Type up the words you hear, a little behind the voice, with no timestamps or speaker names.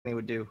they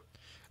would do.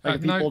 Like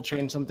if people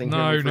change something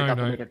no, here, they no, forgot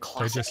no. to make a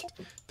classic.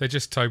 They're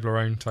just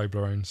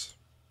Toblerones,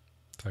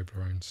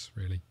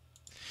 really.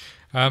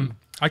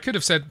 I could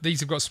have said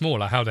these have got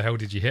smaller. How the hell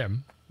did you hit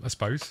them? I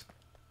suppose.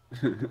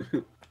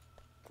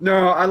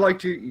 No, I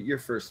liked your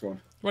first one.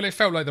 Well, it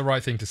felt like the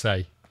right thing to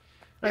say.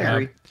 I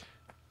agree.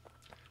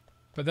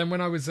 But then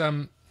when I was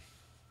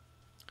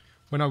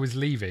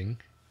leaving,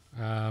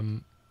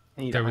 there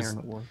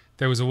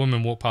was a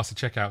woman walked past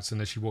the checkouts,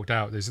 and as she walked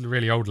out, there's a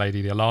really old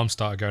lady. The alarm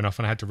started going off,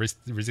 and I had to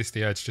resist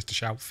the urge just to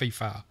shout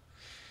 "FIFA."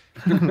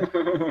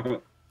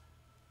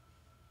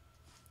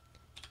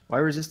 Why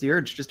resist the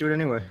urge? Just do it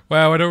anyway.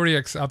 Well, I'd already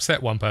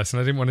upset one person.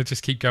 I didn't want to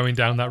just keep going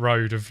down that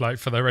road of like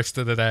for the rest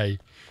of the day,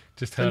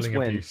 just hurling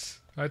abuse.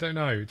 I don't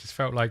know. It just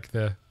felt like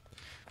the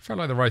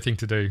right thing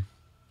to do.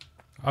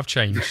 I've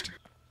changed.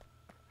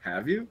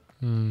 Have you?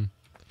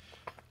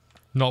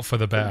 Not for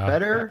the better.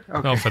 Better?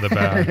 Okay. Not for the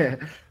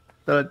better.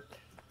 Thought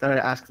I'd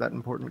ask that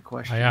important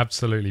question. I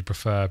absolutely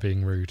prefer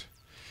being rude.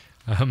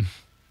 Okay,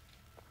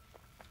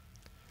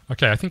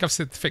 I think I've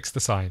fixed the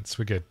science.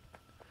 We're good.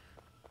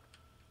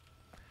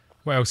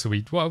 What else are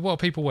we? What are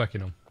people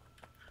working on?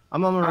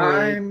 I'm on my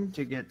way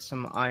to get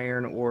some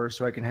iron ore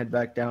so I can head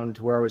back down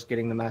to where I was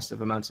getting the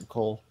massive amounts of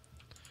coal.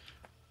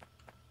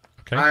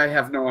 Okay. I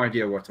have no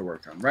idea what to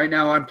work on. Right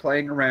now I'm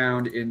playing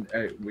around in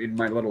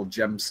my little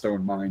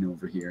gemstone mine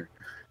over here.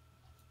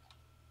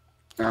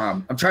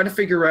 I'm trying to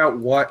figure out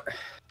what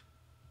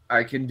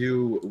I can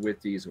do with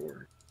these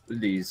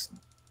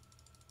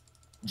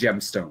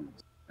gemstones,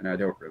 and I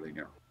don't really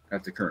know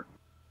at the current.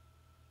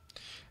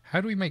 How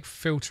do we make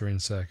filter in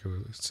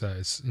circles?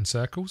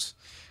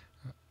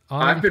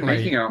 I've been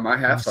making them. I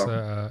have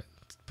some.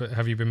 But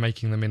have you been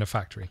making them in a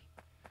factory?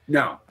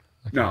 No.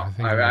 Okay, no,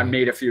 I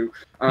made a few.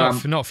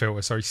 Not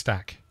filter, sorry,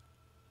 stack.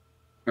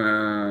 We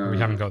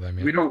haven't got them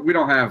yet. We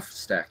don't have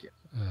stack yet.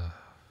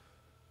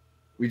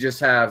 We just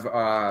have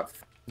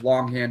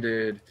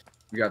long-handed.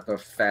 We got the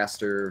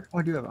faster. Oh,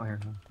 I do have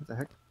iron. What the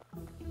heck?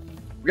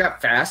 We got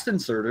fast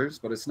inserters,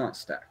 but it's not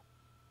stack.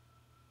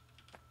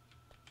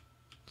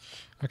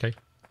 Okay.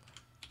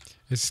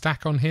 Is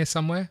stack on here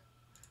somewhere?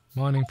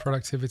 Mining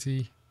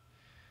productivity.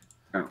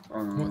 Oh,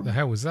 what the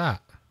hell was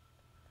that?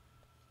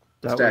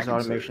 That was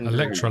automation.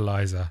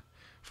 Electrolyzer. I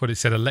thought it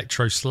said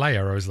Electro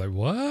Slayer. I was like,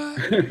 what?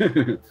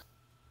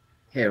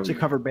 It's a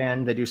cover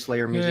band. They do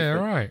Slayer music. Yeah,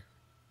 right.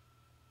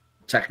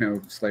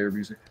 Techno Slayer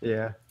music.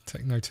 Yeah.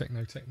 Techno.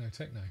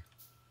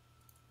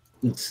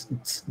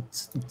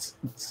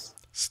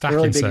 Stack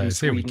really inserts.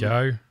 Here we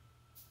go.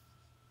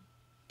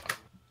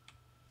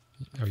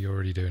 Oh, you're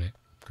already doing it.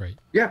 Great.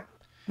 Yeah.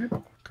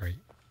 Great.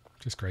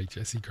 Just great,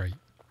 Jesse. Great.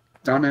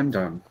 Done and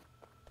done.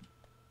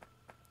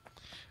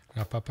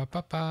 I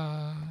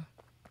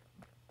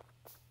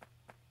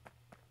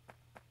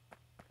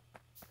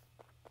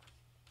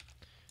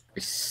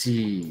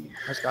see.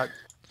 Hi, Scott.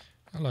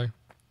 Hello.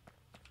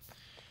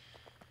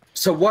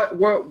 So what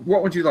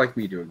would you like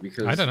me doing?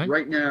 Because I don't know.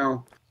 Right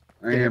now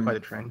I am by the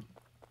train.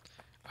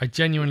 I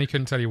genuinely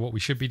couldn't tell you what we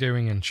should be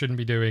doing and shouldn't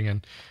be doing,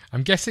 and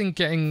I'm guessing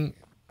getting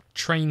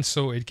train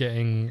sorted,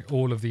 getting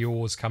all of the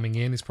ores coming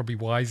in is probably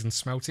wise, and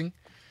smelting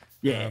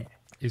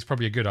is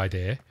probably a good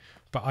idea.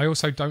 But I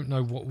also don't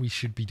know what we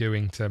should be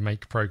doing to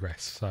make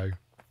progress. So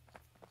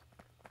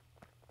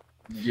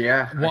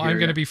yeah, what I'm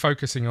going to be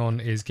focusing on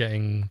is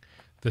getting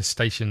the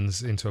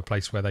stations into a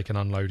place where they can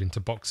unload into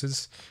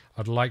boxes.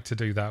 I'd like to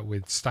do that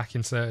with stack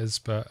inserters,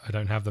 but I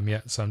don't have them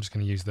yet, so I'm just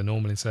going to use the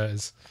normal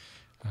inserters.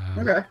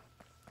 Okay.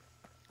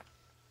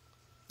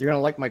 You're going to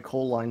like my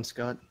coal line,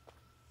 Scott.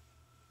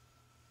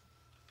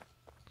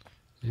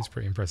 It's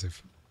pretty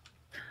impressive.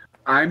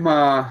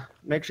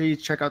 Make sure you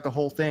check out the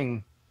whole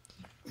thing.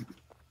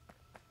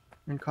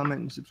 And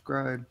comment and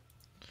subscribe.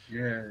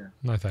 Yeah.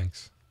 No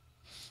thanks.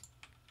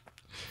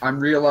 I'm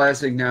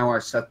realizing now I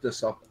set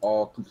this up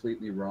all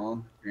completely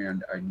wrong,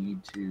 and I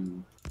need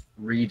to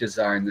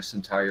redesign this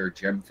entire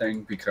gem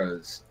thing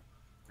because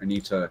I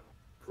need to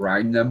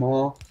grind them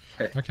all.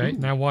 Okay,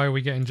 now why are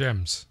we getting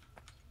gems?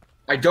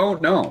 I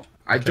don't know.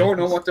 I don't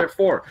know what they're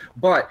for.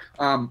 But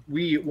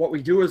what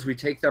we do is we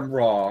take them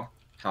raw,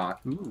 hot,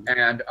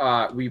 and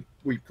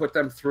we put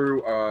them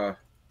through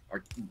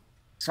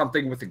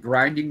something with a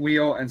grinding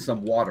wheel and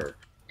some water,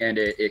 and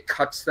it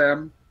cuts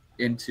them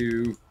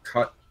into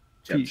cut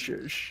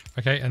pieces.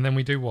 Okay, and then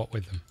we do what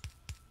with them?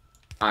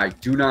 I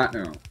do not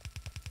know.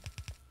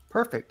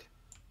 Perfect.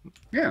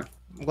 Yeah.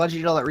 I'm glad you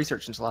did all that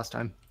research since last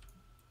time.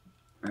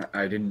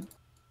 I didn't.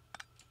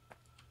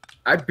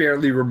 I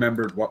barely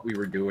remembered what we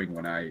were doing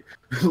when I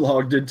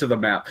logged into the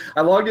map.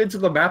 I logged into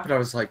the map and I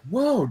was like,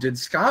 whoa, did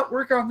Scott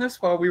work on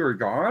this while we were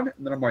gone?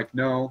 And then I'm like,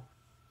 no,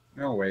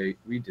 wait,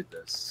 we did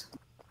this.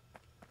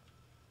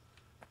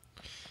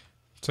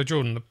 So,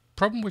 Jordan, the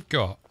problem we've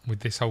got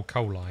with this whole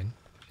coal line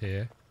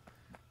here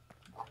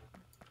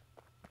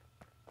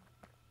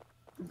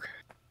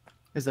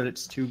is that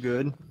it's too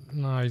good.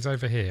 No, he's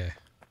over here.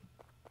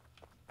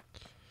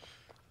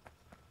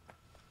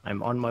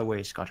 I'm on my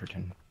way,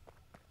 Scotterton.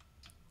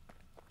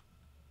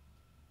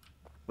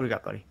 What do you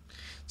got, buddy?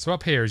 So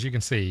up here, as you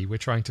can see, we're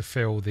trying to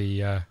fill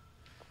the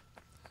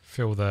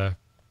fill the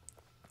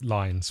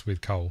lines with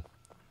coal.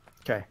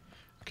 Okay.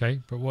 Okay,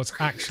 but what's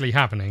actually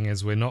happening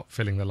is we're not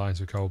filling the lines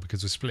with coal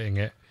because we're splitting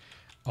it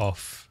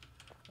off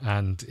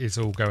and it's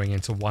all going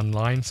into one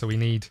line. So we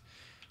need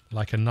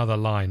like another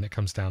line that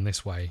comes down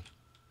this way,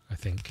 I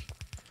think.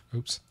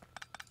 Oops.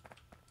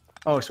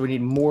 Oh, so we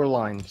need more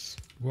lines.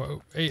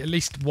 Well, at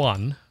least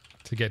one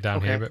to get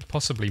down here, but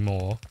possibly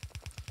more.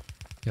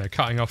 You know,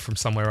 cutting off from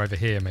somewhere over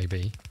here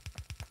maybe.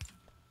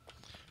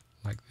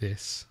 Like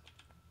this.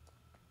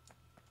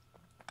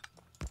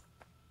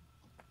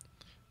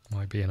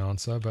 Might be an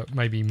answer, but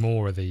maybe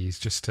more of these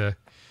just to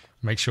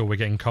make sure we're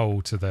getting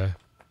coal to the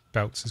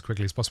belts as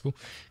quickly as possible,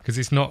 because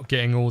it's not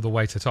getting all the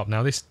way to the top.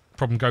 Now this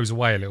problem goes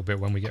away a little bit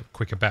when we get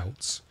quicker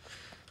belts.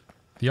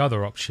 The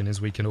other option is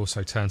we can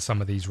also turn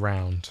some of these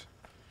round,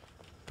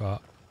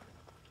 but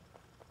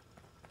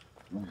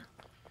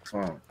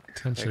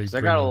potentially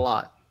I got a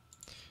lot.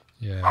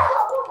 Yeah.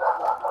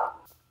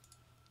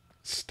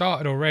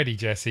 Started already,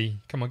 Jesse.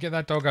 Come on, get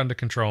that dog under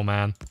control,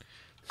 man.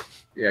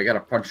 Yeah, I got to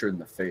punch her in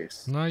the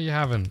face. No, you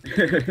haven't.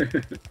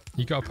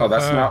 You got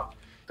to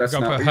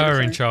put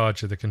her in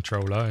charge of the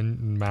controller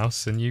and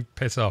mouse, and you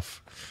piss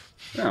off.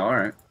 Oh, all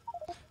right.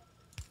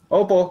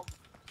 Opal,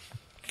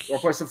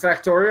 wanna play some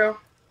Factorio?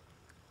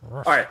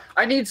 All right,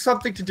 I need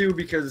something to do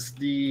because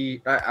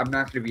I'm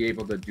not going to be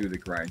able to do the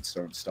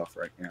grindstone stuff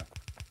right now.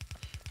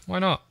 Why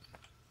not?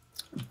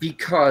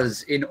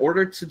 Because in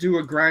order to do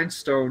a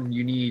grindstone,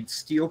 you need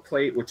steel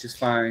plate, which is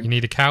fine. You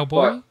need a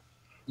cowboy? But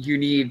you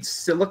need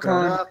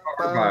silicon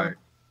carbide.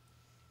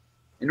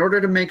 In order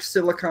to make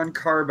silicon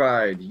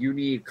carbide, you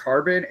need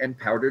carbon and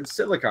powdered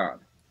silicon.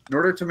 In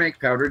order to make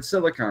powdered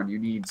silicon, you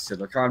need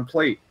silicon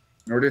plate.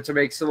 In order to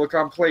make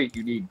silicon plate,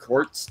 you need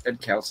quartz and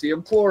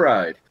calcium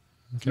chloride.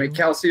 To make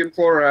calcium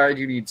chloride,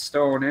 you need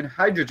stone and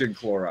hydrogen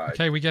chloride.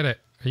 Okay, we get it.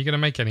 Are you going to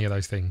make any of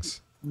those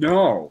things?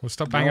 No. We'll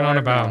stop banging on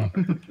about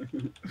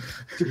them.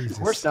 Of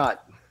course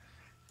not.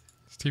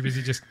 It's too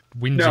busy just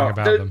whinging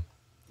about them.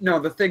 No,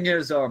 the thing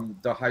is,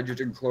 the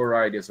hydrogen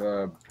chloride is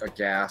a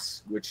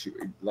gas, which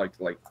like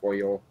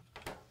oil,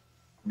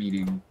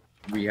 meaning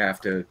we have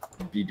to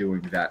be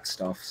doing that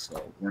stuff.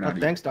 So we're not.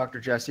 Thanks,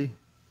 Dr. Jesse.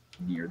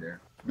 Near there,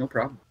 no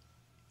problem.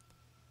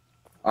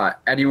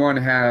 Anyone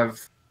have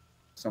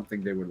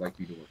something they would like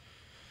you to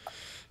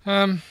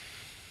work?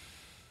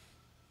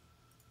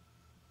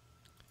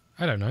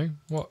 I don't know.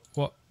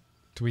 What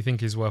do we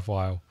think is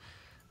worthwhile?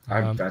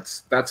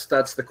 That's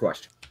the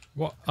question.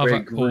 What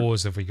other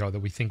ores have we got that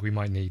we think we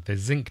might need?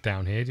 There's zinc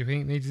down here. Do you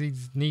think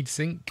need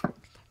zinc?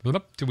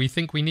 Do we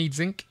think we need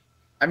zinc?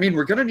 I mean,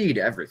 we're gonna need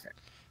everything.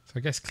 So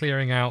I guess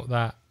clearing out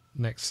that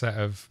next set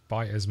of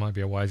biters might be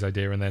a wise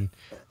idea, and then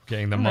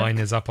getting the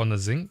miners up on the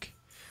zinc.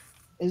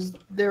 Is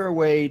there a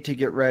way to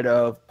get rid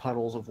of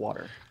puddles of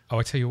water? Oh,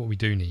 I tell you what we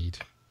do need.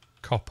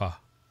 Copper.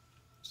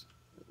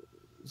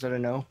 Is that a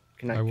no?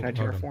 Can I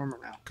terraform or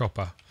no?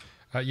 Copper.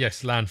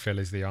 Yes, landfill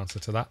is the answer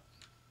to that.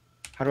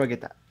 How do I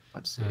get that?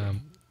 Let's see.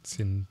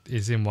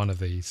 It's in one of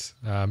these.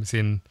 It's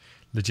in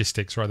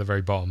logistics right at the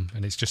very bottom,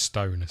 and it's just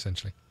stone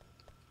essentially.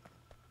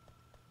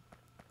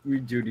 We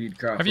do need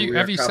copper.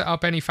 Have you set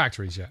up any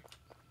factories yet?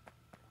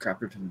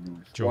 Copper to the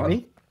north.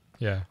 Johnny?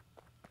 Yeah.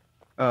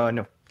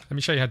 No. Let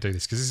me show you how to do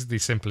this, because this is the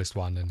simplest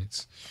one, and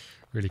it's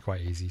really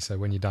quite easy. So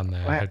when you're done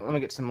there... Let me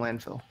get some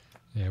landfill.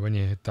 Yeah, when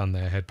you're done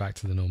there, head back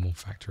to the normal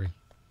factory.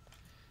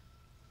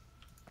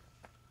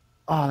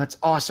 Oh, that's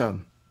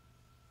awesome.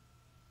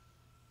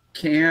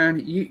 Can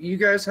you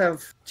guys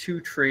have 2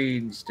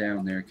 trains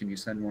down there? Can you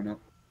send one up?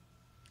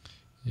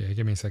 Yeah,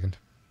 give me a second.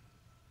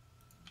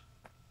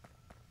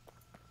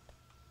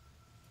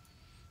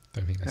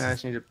 Don't think that's... I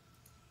just need to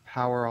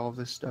power all of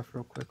this stuff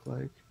real quick,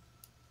 like...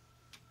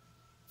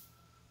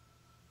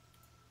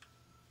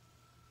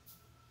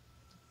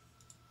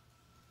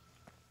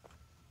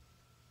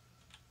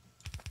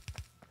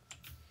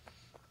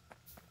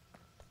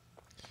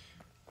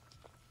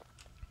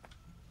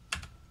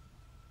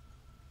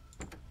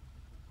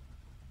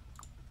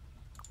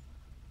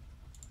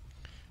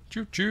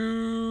 Choo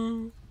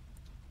choo.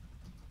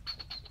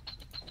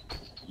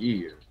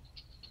 Yeah.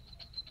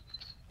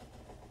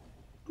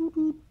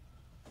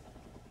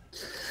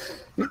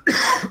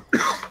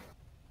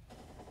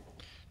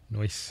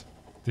 Nice.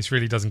 This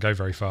really doesn't go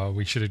very far.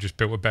 We should have just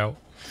built a belt.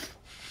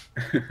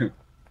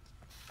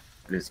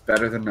 It's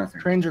better than nothing.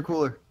 Trains are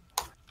cooler.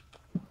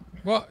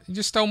 What? You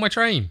just stole my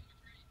train.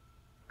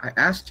 I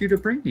asked you to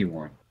bring me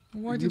one.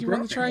 Why did you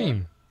run the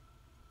train?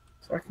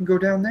 So I can go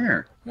down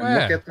there and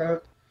Where? look at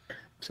the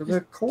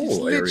coal it's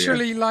area.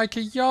 literally like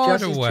a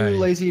yard Jesse's away. too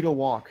lazy to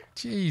walk.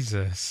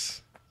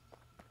 Jesus.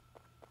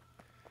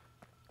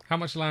 How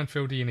much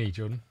landfill do you need,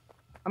 Jordan?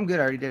 I'm good.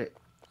 I already did it.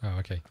 Oh,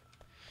 okay.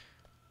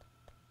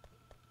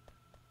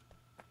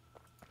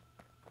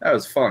 That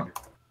was fun.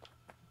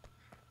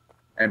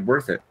 And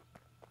worth it.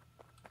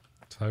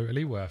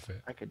 Totally worth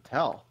it. I could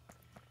tell.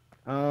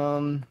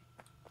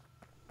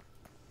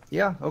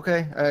 Yeah,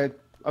 okay.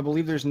 I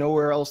believe there's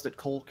nowhere else that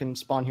coal can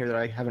spawn here that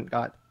I haven't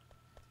got.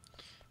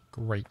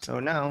 Great. So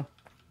now,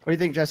 what do you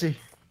think, Jesse?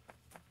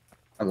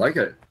 I like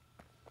it.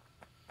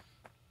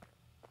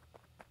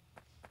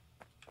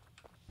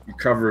 You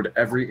covered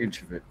every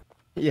inch of it.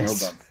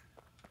 Yes. Well done.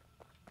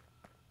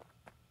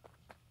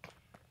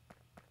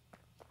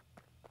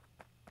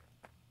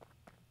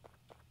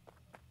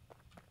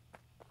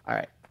 All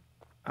right.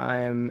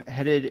 I'm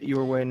headed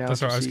your way now.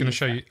 That's right. I was going to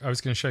show you. I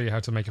was going to show you how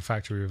to make a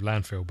factory with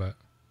landfill, but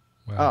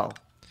well,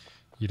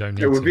 you don't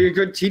need. It would be a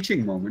good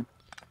teaching moment.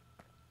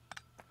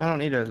 I don't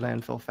need a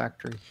landfill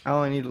factory. I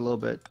only need a little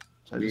bit.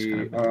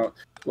 So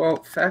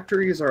well,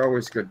 factories are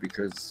always good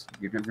because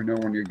you never know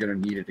when you're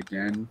going to need it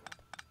again,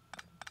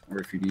 or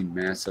if you need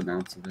mass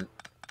amounts of it.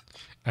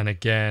 And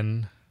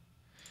again,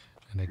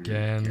 and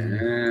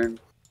again.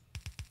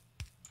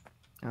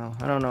 Oh,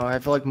 I don't know. I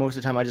feel like most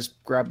of the time I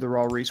just grab the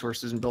raw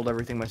resources and build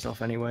everything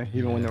myself anyway,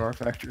 even when there are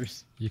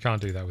factories. You can't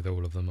do that with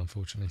all of them,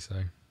 unfortunately. So.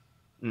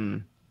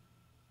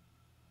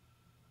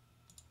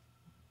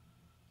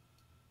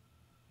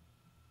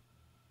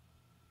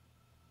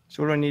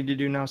 So what do I need to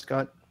do now,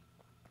 Scott?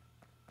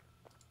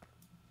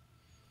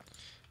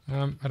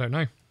 I don't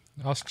know.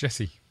 Ask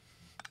Jesse.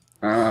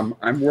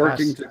 I'm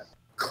working to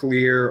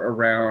clear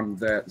around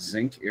that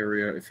zinc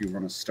area if you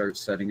want to start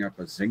setting up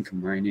a zinc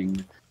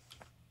mining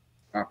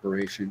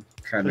operation.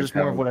 There's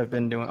more of what I've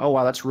been doing. Oh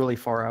wow, that's really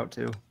far out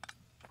too.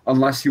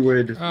 Unless you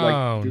would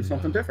like do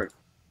something different.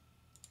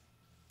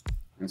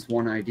 That's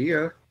one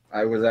idea.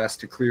 I was asked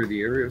to clear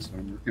the area, so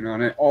I'm working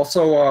on it.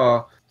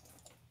 Also,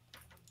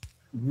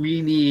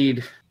 we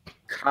need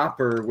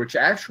copper, which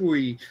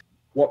actually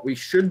what we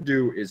should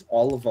do is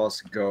all of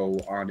us go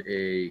on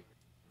a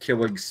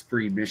killing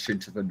spree mission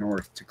to the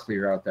north to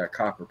clear out that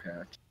copper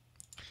patch.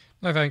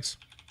 No thanks.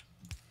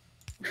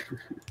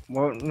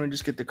 Why don't we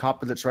just get the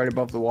copper that's right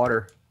above the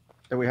water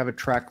that we have a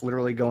track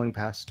literally going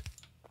past?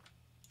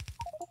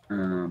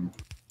 I'll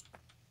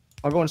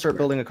go and start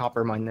building a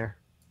copper mine there.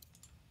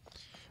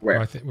 Where?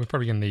 Well, I think we're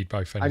probably going to need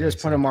both anyway. I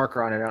just put a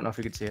marker on it. I don't know if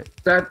you could see it.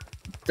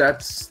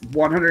 That's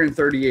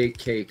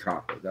 138k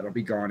copper. That'll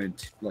be gone in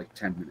like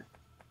 10 minutes.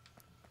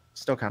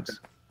 Still counts.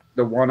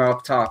 The one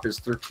up top is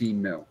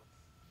 13 mil.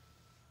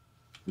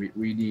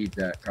 We need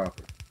that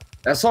copper.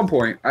 At some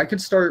point, I could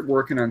start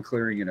working on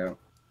clearing it out.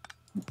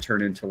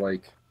 Turn into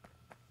like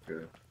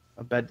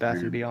a Bed Bath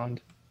and Beyond.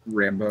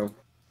 Rambo.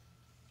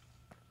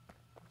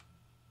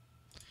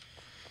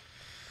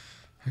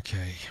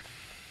 Okay.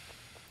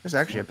 There's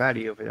actually a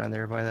baddie over down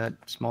there by that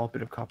small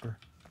bit of copper.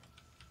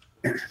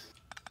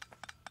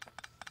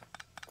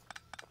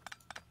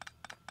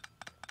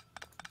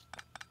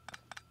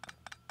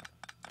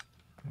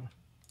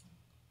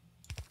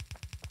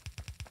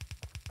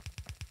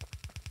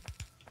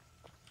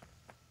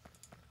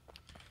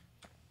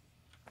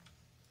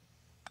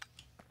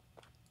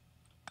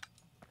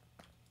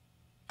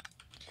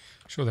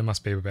 Sure, there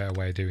must be a better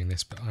way of doing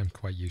this, but I'm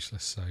quite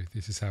useless, so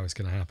this is how it's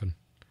going to happen.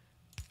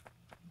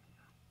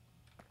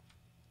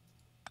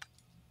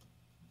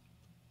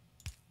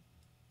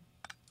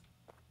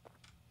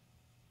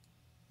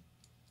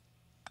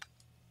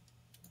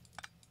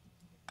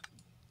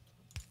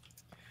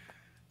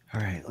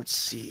 All right, let's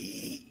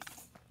see.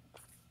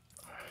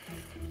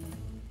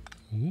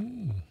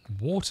 Ooh,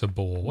 water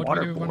bore. What do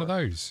you do with one of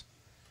those?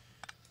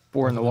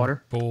 Bore in the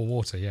water? Bore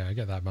water, yeah, I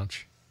get that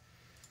much.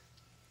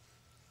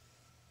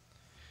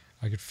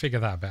 I could figure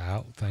that bit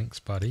out.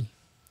 Thanks, buddy.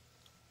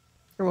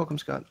 You're welcome,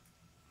 Scott.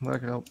 Glad I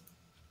could help.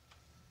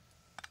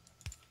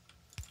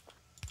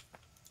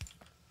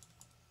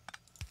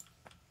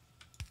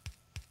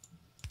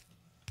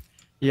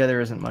 Yeah, there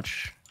isn't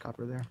much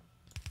copper there.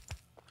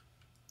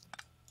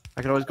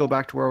 I could always go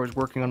back to where I was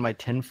working on my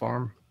tin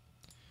farm.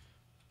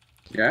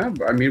 Yeah,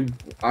 I mean,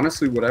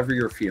 honestly, whatever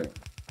you're feeling.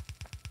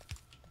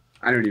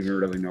 I don't even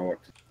really know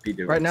what to be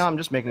doing. Right now, I'm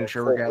just making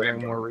sure we're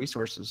gathering more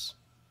resources.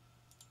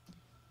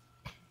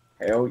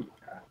 Hell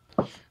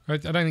yeah. I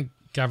don't think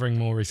gathering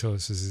more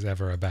resources is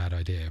ever a bad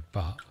idea,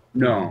 but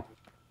no.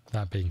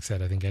 That being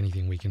said, I think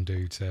anything we can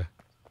do to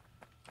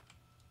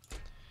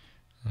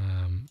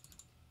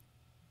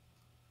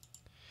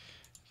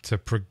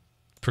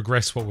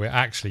progress what we're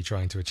actually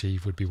trying to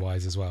achieve would be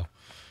wise as well.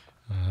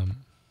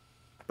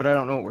 But I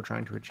don't know what we're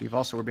trying to achieve.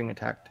 Also, we're being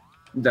attacked.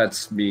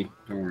 That's me.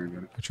 Don't worry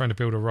about it. We're trying to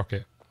build a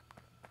rocket.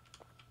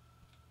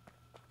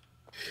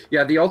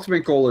 Yeah, the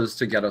ultimate goal is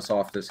to get us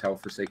off this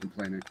hell-forsaken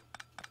planet.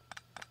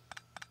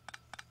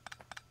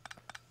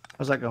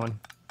 How's that going?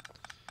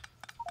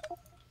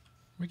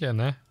 We're getting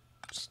there.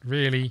 It's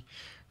really,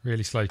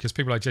 really slow. Because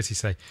people like Jesse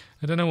say,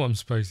 I don't know what I'm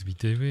supposed to be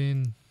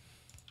doing.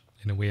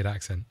 In a weird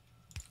accent.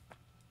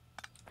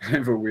 I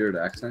have a weird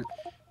accent.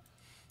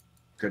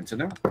 Good to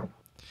know.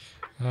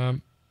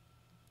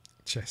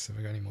 Chests. Have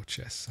I got any more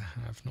chests? I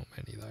have not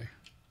many though.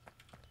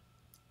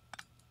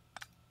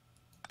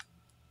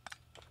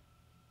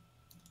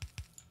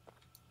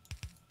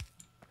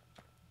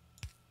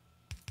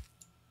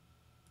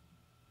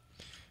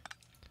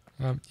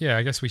 Yeah,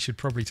 I guess we should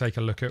probably take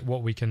a look at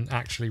what we can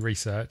actually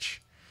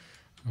research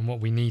and what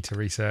we need to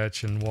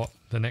research and what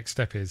the next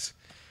step is.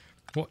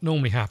 What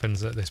normally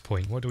happens at this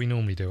point? What do we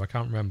normally do? I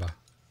can't remember.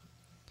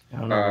 I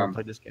don't know. I've never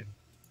played this game.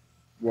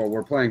 Well,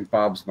 we're playing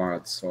Bob's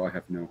Mods, so I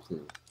have no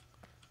clue.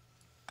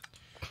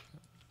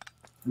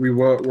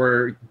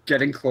 we're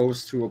getting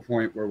close to a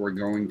point where we're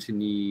going to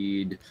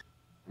need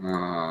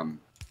the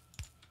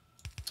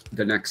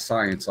next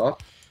science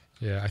up.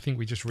 Yeah, I think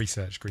we just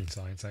researched green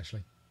science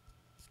actually.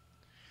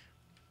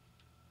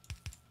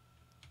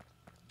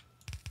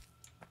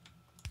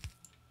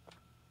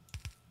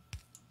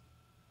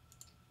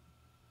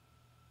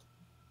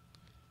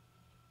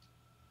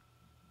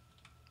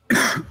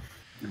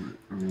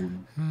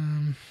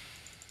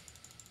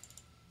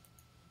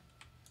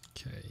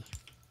 Okay.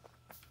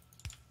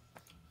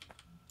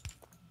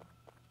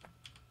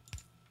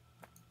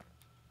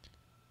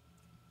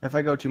 If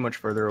I go too much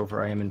further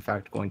over, I am in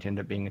fact going to end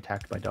up being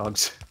attacked by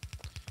dogs.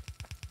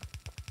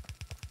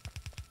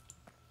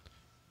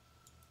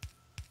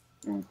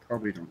 Well,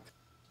 probably don't.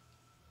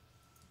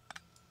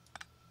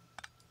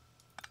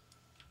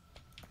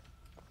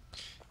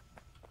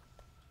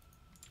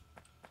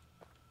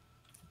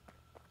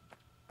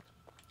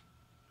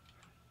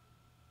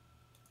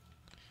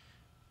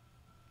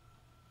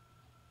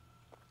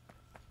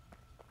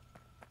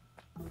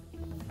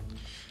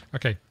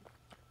 Okay.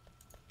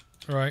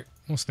 All right.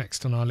 What's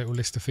next on our little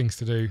list of things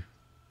to do?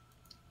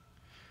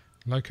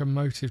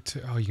 Locomotive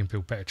to... Oh, you can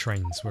build better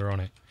trains. We're on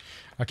it.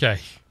 Okay.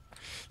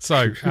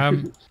 So,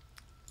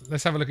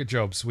 let's have a look at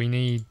jobs. We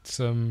need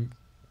some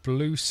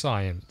blue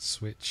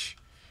science, which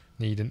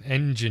need an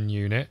engine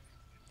unit,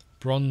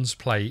 bronze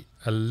plate,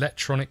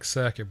 electronic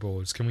circuit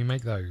boards. Can we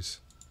make those?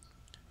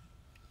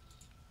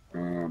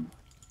 I'll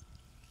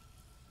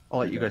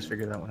let you guys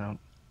figure that one out.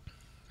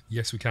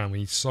 Yes, we can. We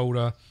need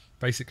solder,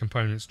 basic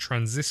components,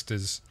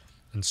 transistors,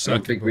 and I circuit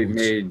don't think boards. we've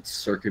made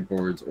circuit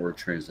boards or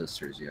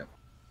transistors yet.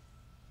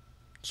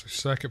 So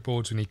circuit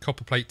boards, we need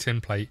copper plate, tin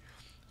plate,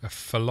 a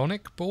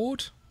phalonic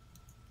board.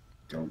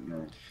 Don't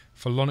know.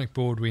 Phalonic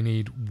board, we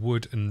need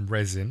wood and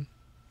resin.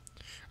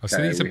 Oh, so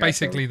Okay, these are we have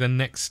basically the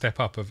next step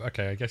up of.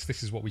 Okay, I guess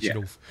this is what we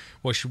should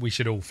we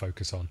should all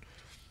focus on.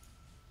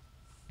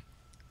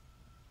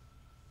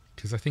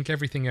 Because I think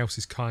everything else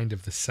is kind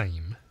of the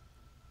same.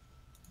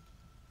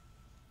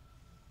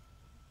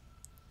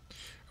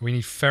 We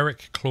need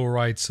ferric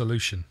chloride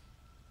solution.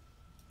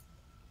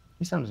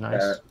 He sounds nice.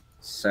 That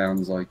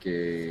sounds like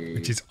a...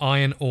 Which is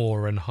iron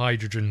ore and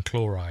hydrogen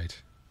chloride.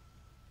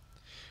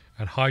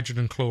 And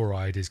hydrogen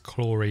chloride is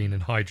chlorine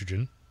and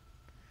hydrogen.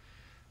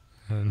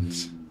 And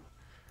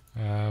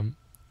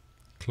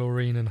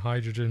chlorine and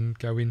hydrogen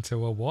go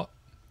into a what?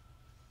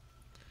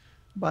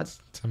 But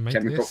To make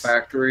chemical this?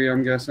 factory,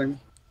 I'm guessing.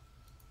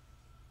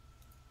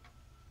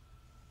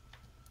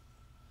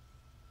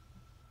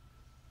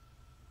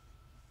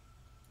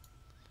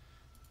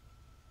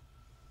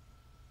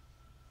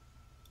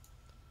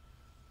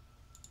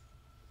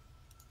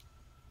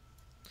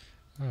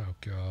 Oh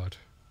god.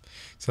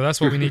 So that's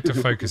what we need to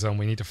focus on.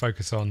 We need to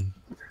focus on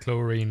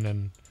chlorine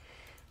and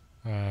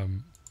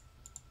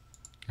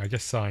I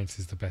guess science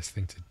is the best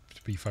thing to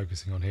be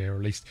focusing on here, or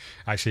at least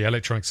actually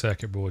electronic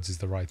circuit boards is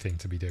the right thing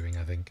to be doing,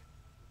 I think.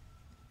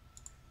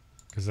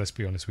 Because let's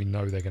be honest, we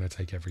know they're going to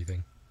take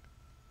everything.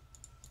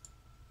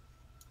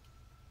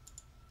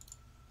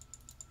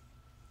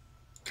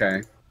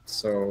 Okay,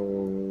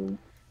 so...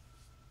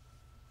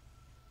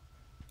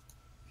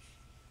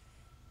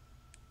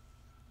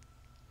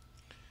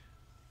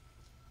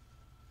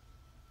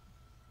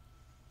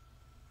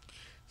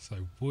 So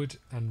wood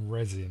and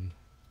resin.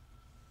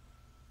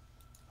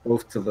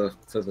 Both to the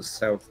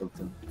south of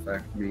the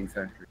main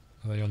factory.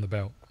 Are they on the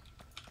belt?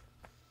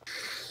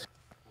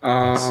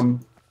 I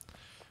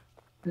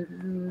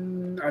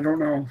don't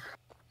know.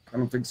 I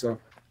don't think so.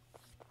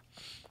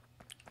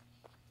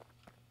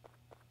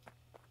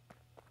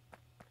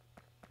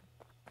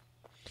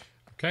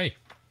 Okay.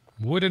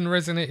 Wood and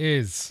resin it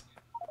is.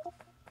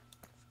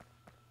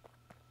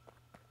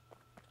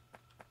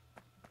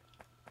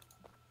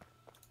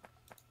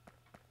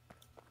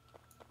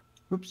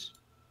 oops,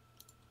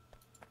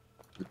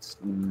 It's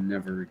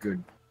never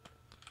good.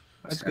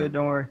 that's good.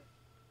 Don't worry.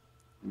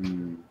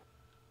 Mm.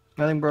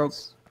 Nothing broke.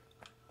 So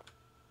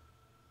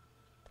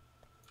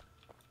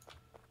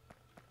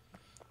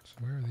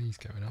where are these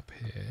going? Up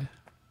here?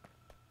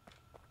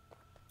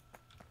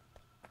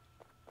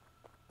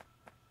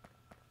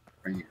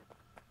 Right here.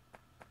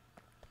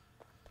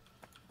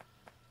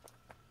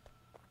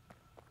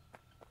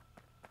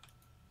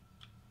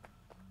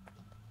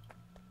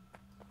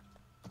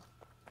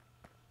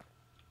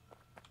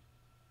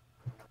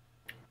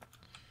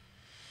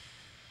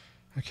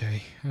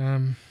 Okay.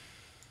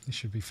 This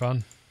should be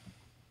fun.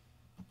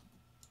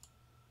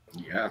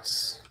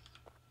 Yes.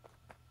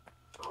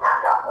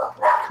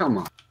 Come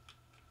on.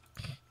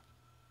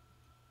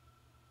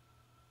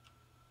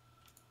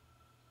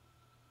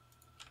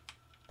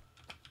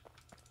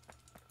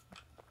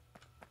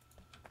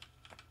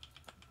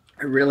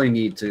 I really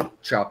need to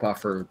chop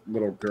off her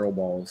little girl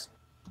balls.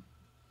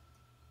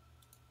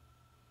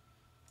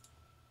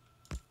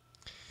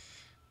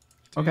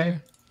 Okay.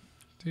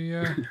 Do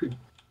you?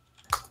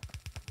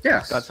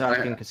 Yes. Scott's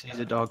asking because he's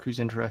a dog who's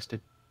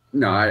interested.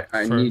 No,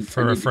 I need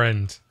for a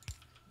friend.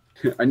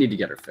 I need to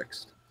get her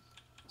fixed.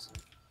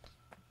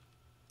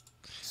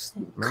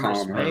 Remember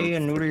to spay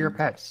and neuter your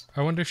pets.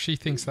 I wonder if she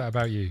thinks that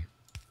about you.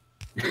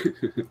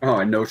 Oh,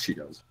 I know she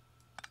does.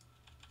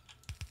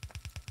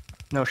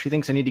 No, she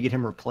thinks I need to get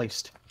him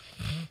replaced.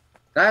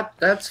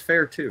 That's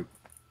fair too.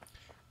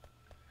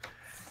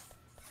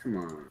 Come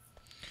on.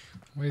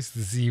 Where's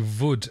the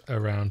wood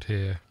around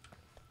here?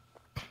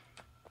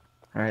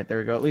 All right, there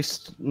we go. At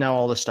least now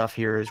all the stuff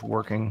here is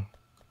working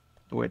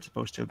the way it's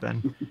supposed to have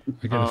been.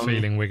 I get a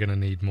feeling we're going to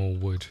need more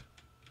wood.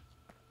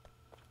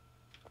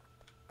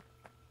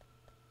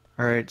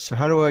 All right, so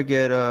how do I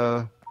get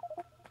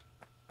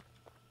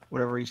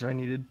whatever reason I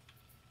needed?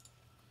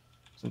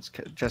 Since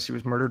Jesse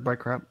was murdered by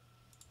crap.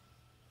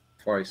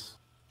 Twice.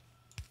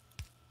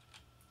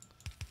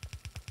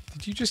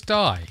 Did you just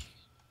die?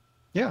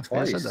 Yeah,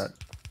 Twice. I said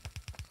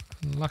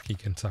that. Lucky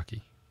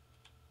Kentucky.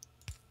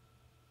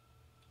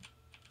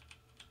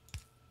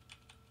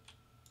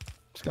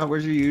 Scott,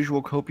 where's your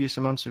usual copious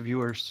amounts of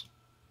viewers?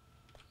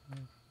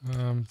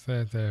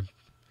 They're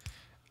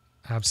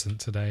absent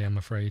today, I'm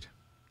afraid.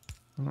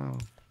 No.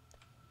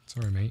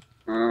 Sorry, mate.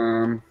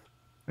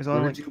 There's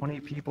only like 20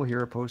 people here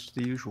opposed to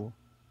the usual.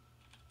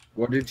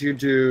 What did you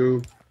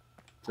do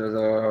to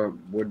the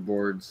wood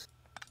boards?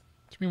 What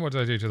do you mean, what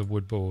did I do to the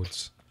wood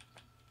boards?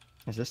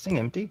 Is this thing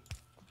empty?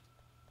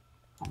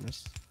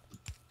 This...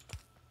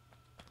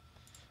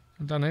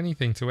 I haven't done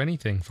anything to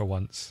anything for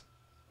once.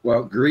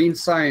 Well, green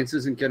science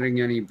isn't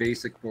getting any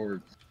basic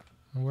boards.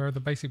 Where are the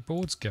basic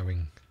boards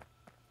going?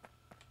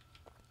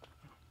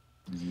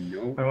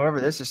 Nope. However,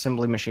 this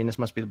assembly machine, this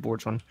must be the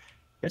boards one.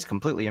 It's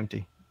completely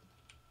empty.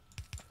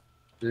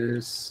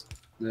 This.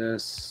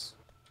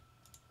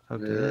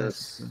 Hook to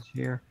this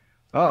here.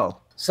 Oh.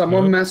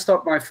 Someone messed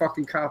up my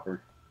fucking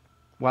copper.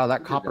 Wow,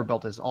 that copper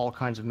belt is all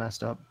kinds of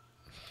messed up.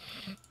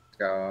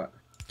 Scott.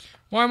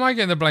 Why am I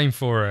getting the blame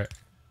for it?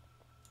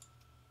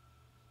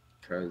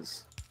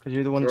 Because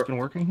you're the one that's been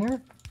working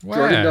here? Where?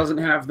 Jordan doesn't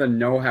have the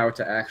know-how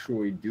to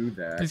actually do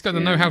that. He's got the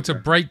know-how to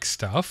break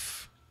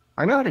stuff.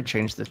 I know how to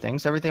change the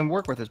things. Everything I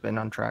work with has been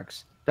on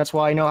tracks. That's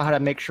why I know how to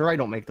make sure I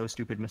don't make those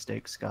stupid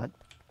mistakes, Scott.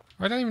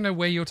 I don't even know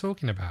where you're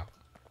talking about.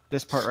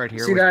 This part right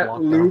here. See was that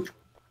blocked loop? off.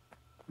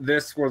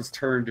 This was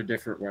turned a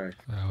different way.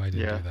 Oh, I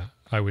didn't do that.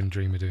 I wouldn't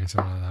dream of doing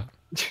something like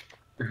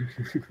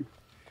that.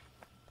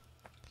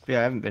 Yeah,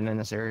 I haven't been in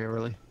this area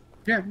really.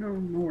 Yeah, no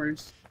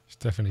worries. It's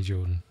definitely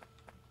Jordan.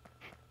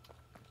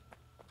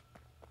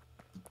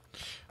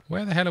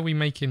 Where the hell are we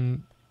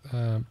making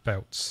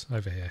belts?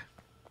 Over here.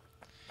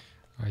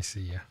 I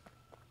see ya.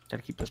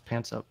 Gotta keep those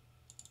pants up.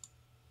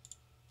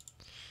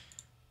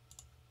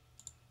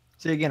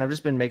 See, again, I've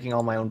just been making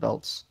all my own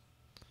belts.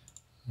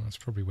 Well, that's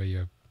probably where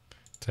you're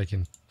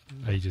taking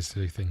ages to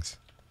do things.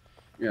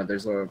 Yeah,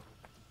 there's a...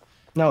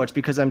 No, it's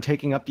because I'm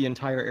taking up the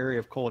entire area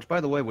of coal, which,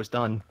 by the way, was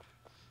done.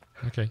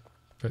 Okay,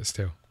 but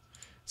still.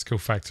 It's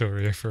called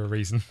Factorio for a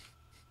reason.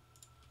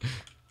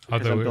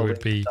 Although it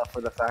would be stuff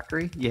for the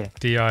factory. Yeah.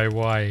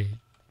 DIY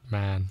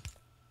man.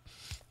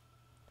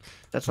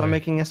 That's why I'm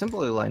making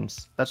assembly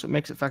lines. That's what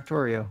makes it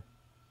Factorio.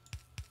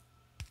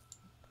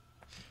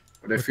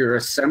 But if you're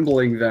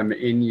assembling them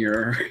in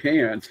your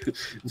hand,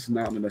 it's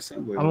not an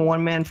assembly I'm a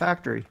one-man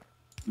factory.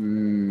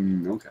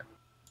 Okay.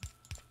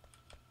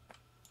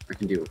 I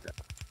can deal with that.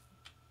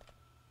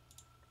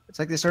 It's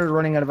like they started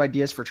running out of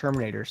ideas for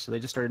Terminators, so they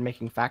just started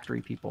making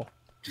factory people.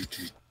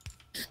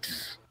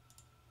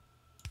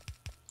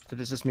 So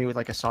this is me with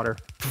like a solder.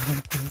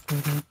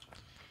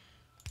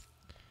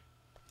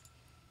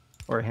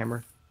 Or a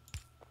hammer.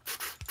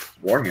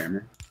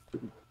 Warhammer.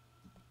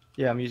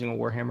 Yeah, I'm using a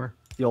Warhammer.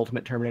 The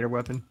ultimate Terminator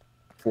weapon.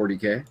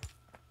 40K.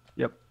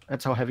 Yep,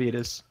 that's how heavy it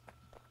is.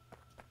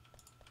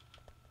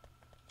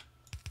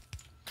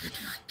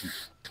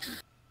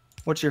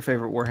 What's your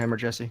favorite Warhammer,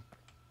 Jesse?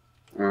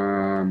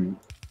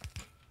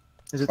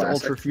 Is it classic. the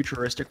ultra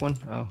futuristic one?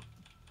 Oh.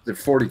 The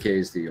 40K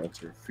is the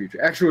ultra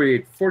future.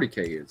 Actually,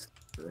 40K is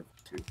the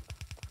too.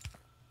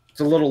 It's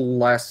a little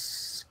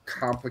less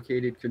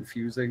complicated,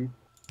 confusing.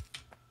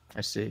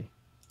 I see.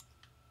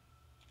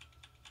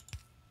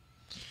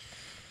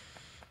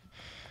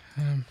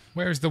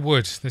 Where is the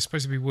wood? There's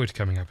supposed to be wood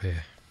coming up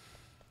here.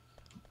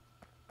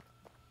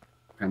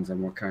 Depends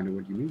on what kind of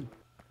wood you mean.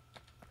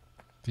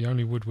 The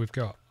only wood we've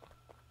got.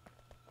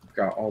 We've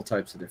got all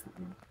types of different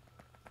wood.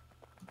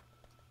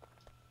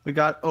 We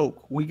got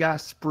oak. We got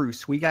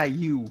spruce. We got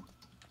yew.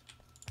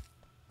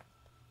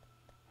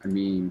 I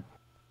mean...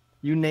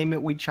 You name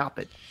it, we chop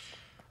it.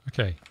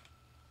 Okay.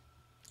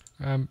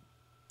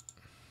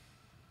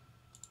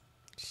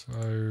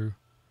 So...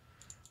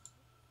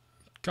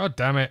 God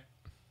damn it.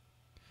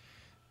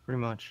 Pretty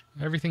much.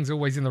 Everything's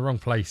always in the wrong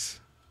place.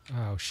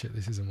 Oh shit,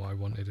 this isn't what I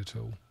wanted at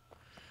all.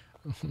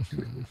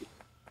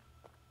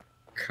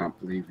 Can't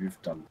believe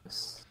you've done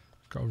this.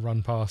 Got to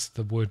run past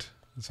the wood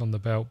that's on the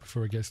belt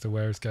before it gets to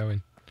where it's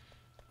going.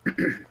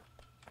 What'd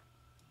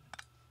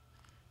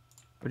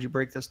you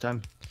break this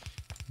time?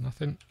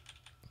 Nothing.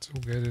 It's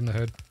all good in the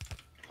hood.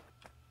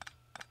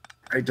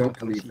 I don't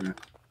believe that.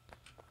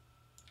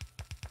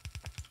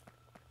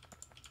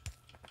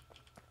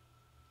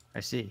 I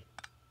see.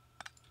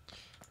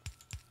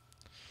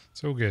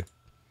 It's all good.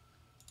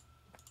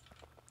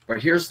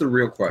 But here's the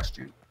real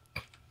question.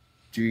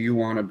 Do you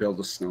want to build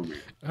a snowman?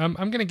 I'm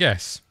going to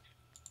guess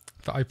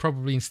that I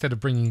probably, instead of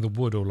bringing the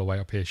wood all the way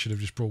up here, should have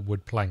just brought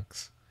wood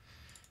planks.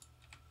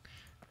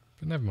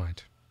 But never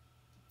mind.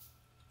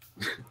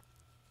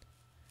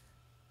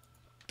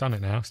 Done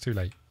it now. It's too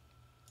late.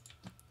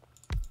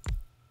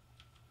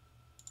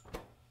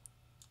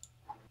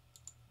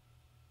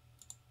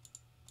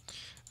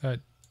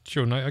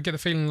 Jordan, I get the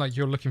feeling like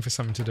you're looking for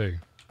something to do.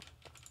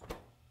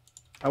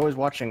 I was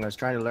watching. I was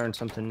trying to learn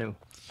something new.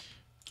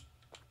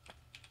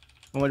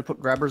 Want me to put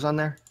grabbers on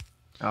there?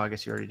 Oh, I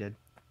guess you already did.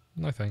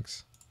 No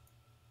thanks.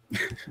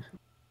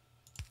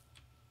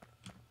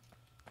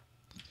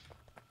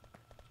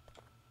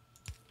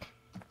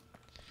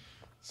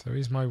 So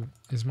is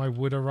my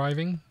wood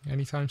arriving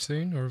anytime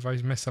soon, or have I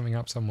messed something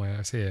up somewhere?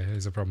 It's here.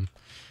 Here's a problem.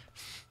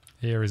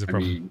 Here is a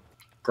problem. I mean,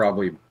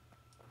 probably a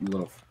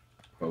little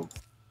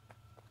both.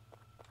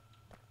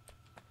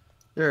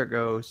 There it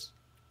goes.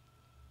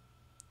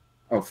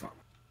 Oh, fuck.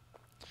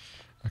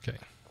 Okay.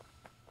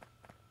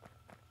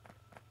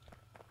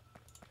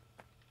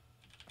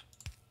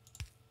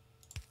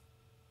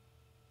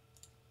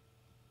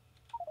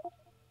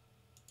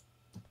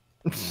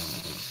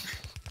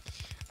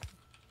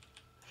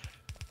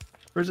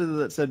 Where's it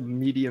that said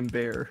medium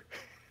bear?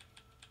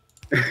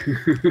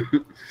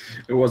 It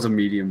was a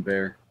medium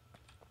bear.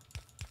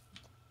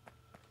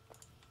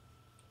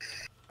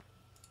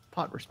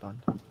 Pot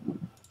respond.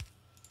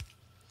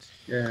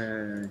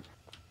 Yay.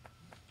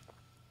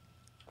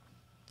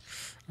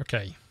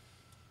 Okay.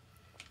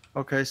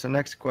 Okay, so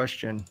next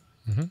question.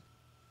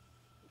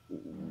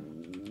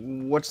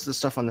 What's the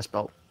stuff on this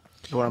belt?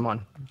 The one I'm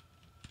on.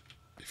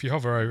 If you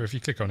hover over, if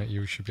you click on it,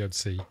 you should be able to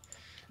see.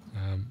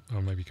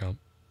 Or maybe you can't.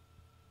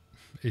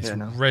 It's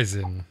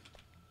resin.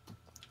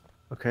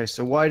 Okay,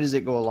 so why does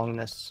it go along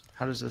this?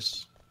 How does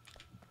this?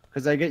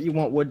 Because I get you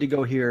want wood to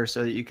go here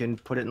so that you can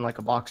put it in like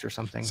a box or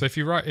something. So if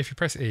you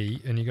press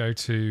E and you go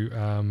to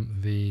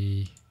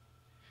the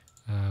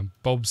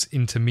Bob's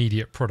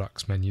Intermediate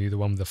Products menu, the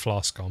one with the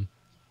flask on.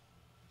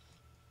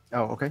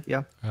 Oh, okay,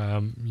 yeah.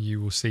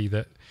 You will see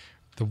that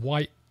the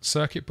white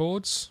circuit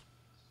boards.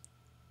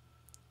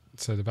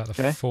 So about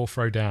the fourth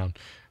row down.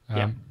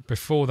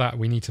 Before that,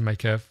 we need to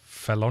make a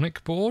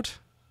phenolic board.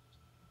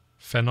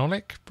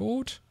 Phenolic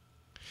board?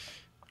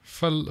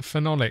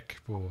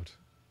 Phenolic board.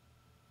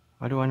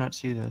 Why do I not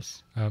see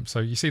this? So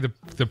you see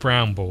the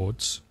brown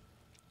boards.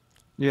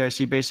 Yeah, I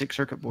see basic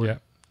circuit board. Yeah.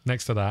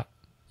 Next to that,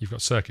 you've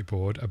got circuit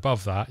board.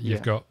 Above that,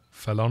 you've got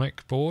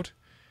phenolic board.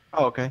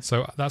 Oh, okay.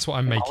 So that's what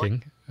I'm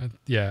making.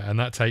 And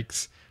that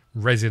takes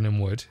resin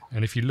and wood.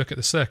 And if you look at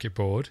the circuit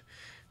board,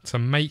 to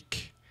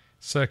make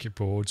circuit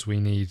boards, we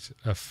need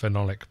a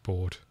phenolic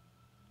board.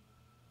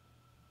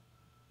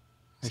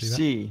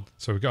 See.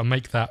 So we've got to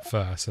make that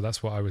first. So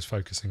that's what I was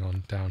focusing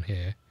on down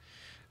here.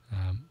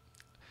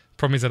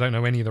 Problem is I don't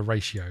know any of the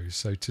ratios.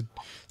 So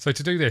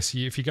to do this,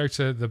 if you go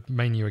to the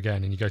menu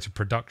again and you go to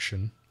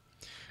production,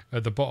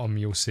 at the bottom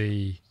you'll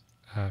see,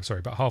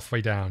 about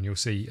halfway down, you'll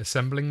see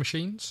assembling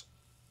machines.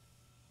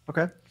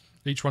 Okay.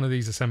 Each one of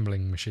these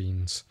assembling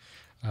machines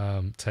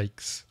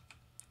takes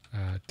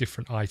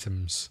different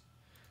items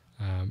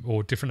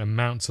or different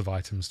amounts of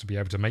items to be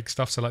able to make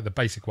stuff. So like the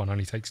basic one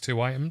only takes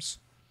 2 items.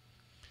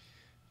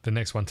 The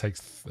next one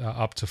takes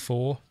up to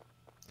 4.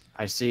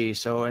 I see.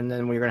 So, and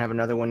then we're going to have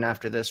another one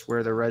after this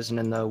where the resin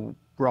and the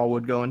raw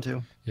wood go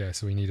into? Yeah,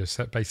 so we need a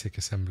set basic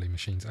assembly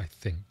machines, I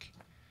think.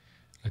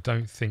 I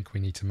don't think we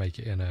need to make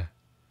it in a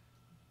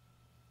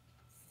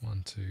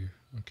 1, 2.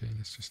 Okay,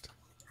 let's just...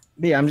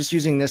 Yeah, I'm just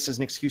using this as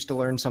an excuse to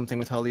learn something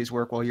with how these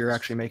work while you're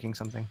actually making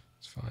something.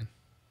 It's fine.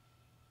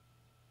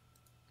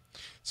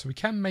 So we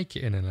can make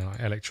it in an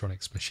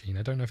electronics machine.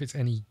 I don't know if it's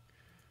any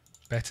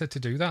better to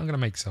do that. I'm going to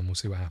make some. We'll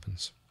see what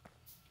happens.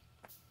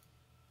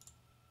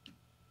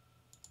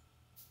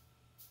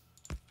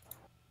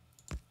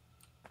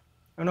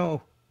 Oh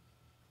no.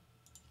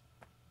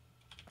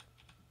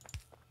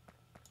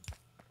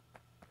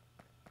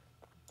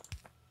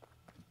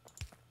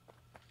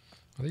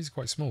 Oh, these are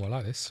quite small. I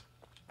like this.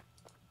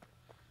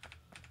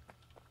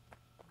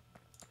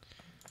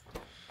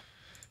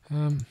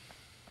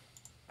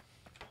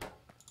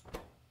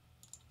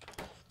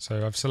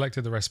 So I've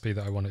selected the recipe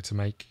that I want it to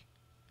make.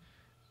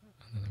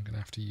 And then I'm going to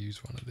have to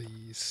use one of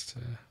these to...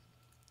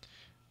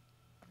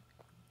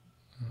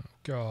 Oh,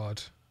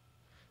 God.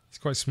 It's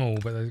quite small,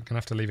 but they're going to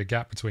have to leave a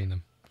gap between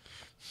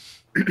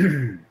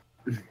them.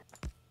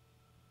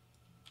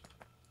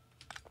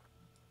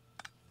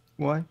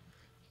 Why?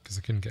 Because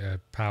I couldn't get a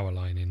power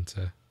line in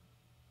to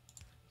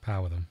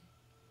power them.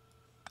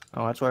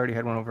 Oh, that's why I already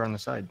had one over on the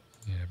side.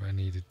 Yeah, but I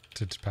needed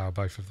to power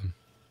both of them.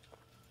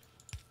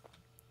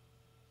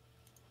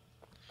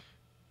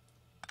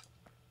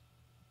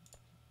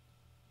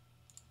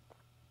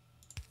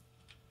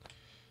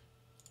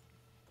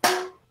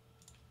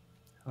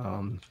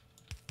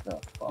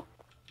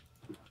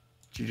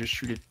 Did you just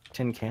shoot a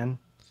tin can?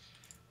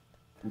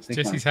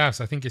 Jesse's house.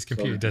 I think his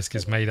computer desk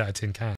is made out of tin cans.